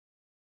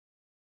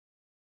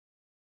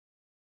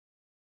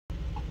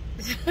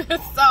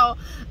So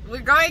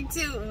we're going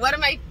to one of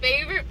my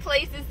favorite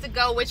places to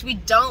go, which we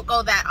don't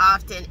go that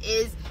often,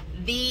 is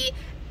the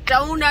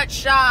donut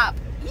shop.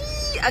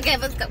 Yee! Okay,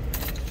 let's go.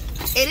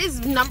 It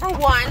is number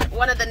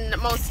one of the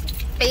most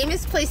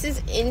famous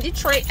places in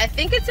Detroit. I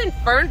think it's in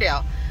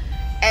Ferndale,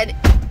 and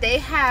they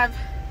have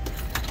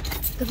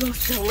the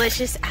most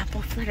delicious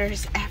apple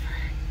fritters ever.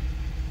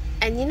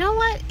 And you know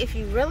what? If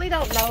you really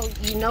don't know,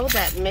 you know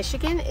that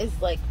Michigan is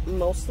like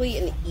mostly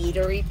an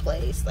eatery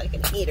place, like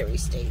an eatery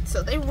state.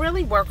 So they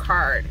really work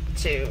hard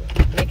to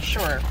make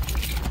sure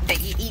that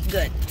you eat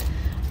good.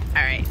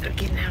 All right,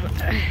 okay, now.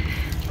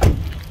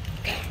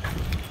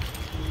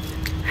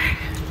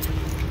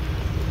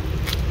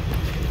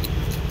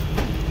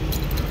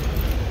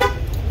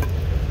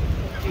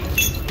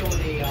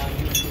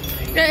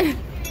 Okay.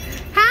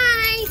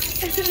 Hi.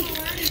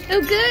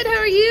 Oh, good. How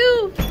are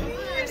you?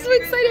 I'm so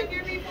excited.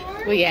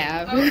 We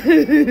have.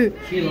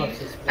 She loves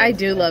this. I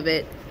do love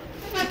it.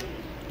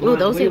 Oh,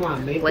 those are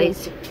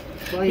glazed.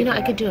 You know,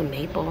 I could do a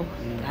maple.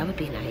 That would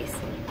be nice.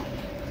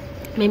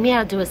 Maybe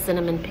I'll do a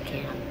cinnamon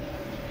pecan.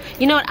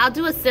 You know what? I'll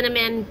do a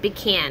cinnamon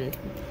pecan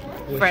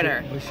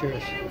fritter. What's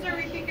yours? Are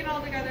we thinking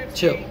all together?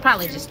 Two.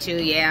 Probably just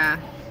two, yeah.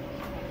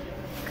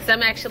 Because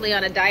I'm actually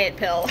on a diet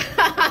pill.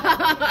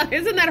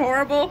 Isn't that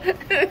horrible?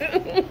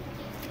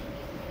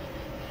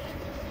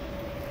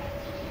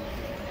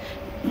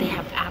 They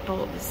have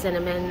apple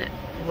cinnamon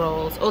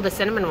rolls. Oh, the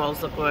cinnamon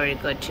rolls look very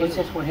good too. What's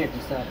this one here?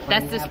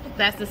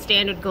 That's the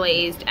standard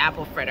glazed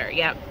apple fritter.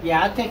 Yep.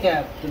 Yeah, I'll take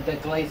the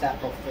glazed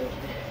apple fritter.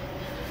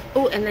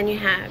 Oh, and then you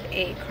have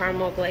a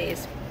caramel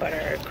glazed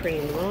butter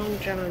cream long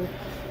john.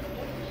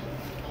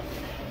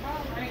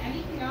 Alright,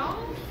 anything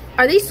else?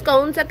 Are these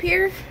scones up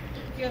here?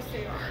 Yes,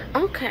 they are.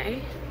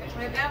 Okay.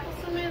 I have apple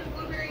cinnamon,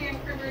 blueberry, and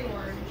cranberry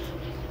orange.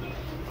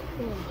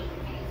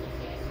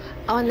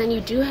 Oh, and then you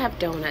do have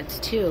donuts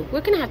too.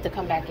 We're gonna have to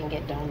come back and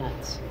get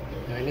donuts.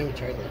 I never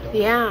tried that donut.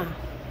 Yeah.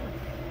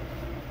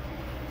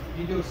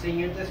 You do a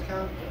senior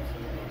discount?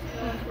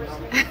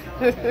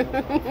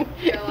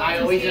 I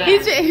always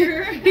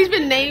he's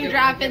been name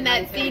dropping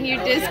that senior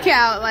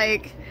discount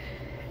like.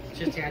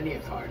 Just I need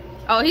a card.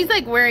 Oh, he's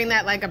like wearing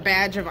that like a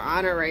badge of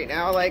honor right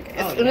now. Like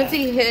as soon as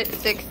he hit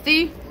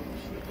 60.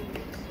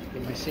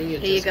 Here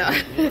you go.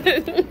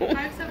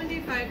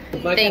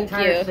 $5.75. Thank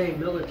you. Say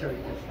military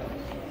discount.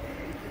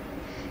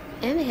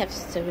 And they have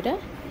soda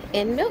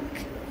and milk.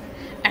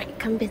 All right,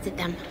 come visit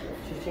them.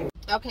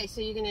 Okay, so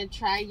you're gonna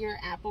try your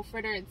apple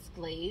fritter. It's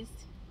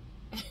glazed.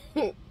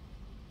 Okay.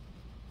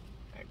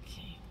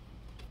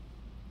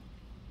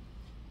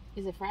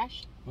 Is it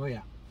fresh? Oh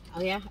yeah.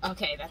 Oh yeah?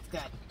 Okay, that's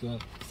good.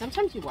 Good.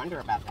 Sometimes you wonder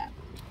about that.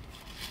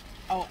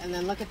 Oh, and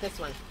then look at this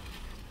one.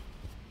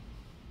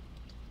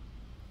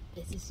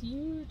 This is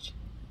huge.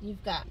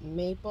 You've got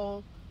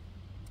maple,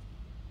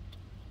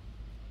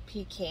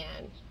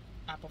 pecan,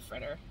 apple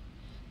fritter.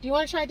 Do you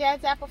want to try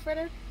Dad's apple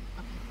fritter?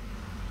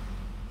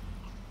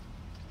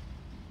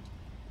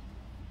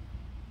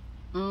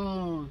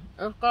 Okay.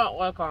 It's got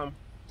like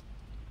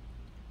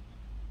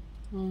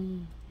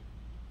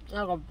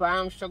like a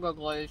brown sugar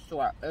glaze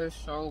to it. It's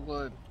so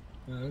good.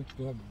 Yeah, it's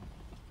good.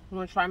 You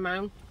want to try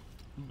mine?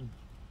 I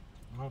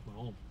have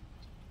my own.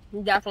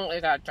 You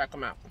definitely gotta check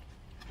them out.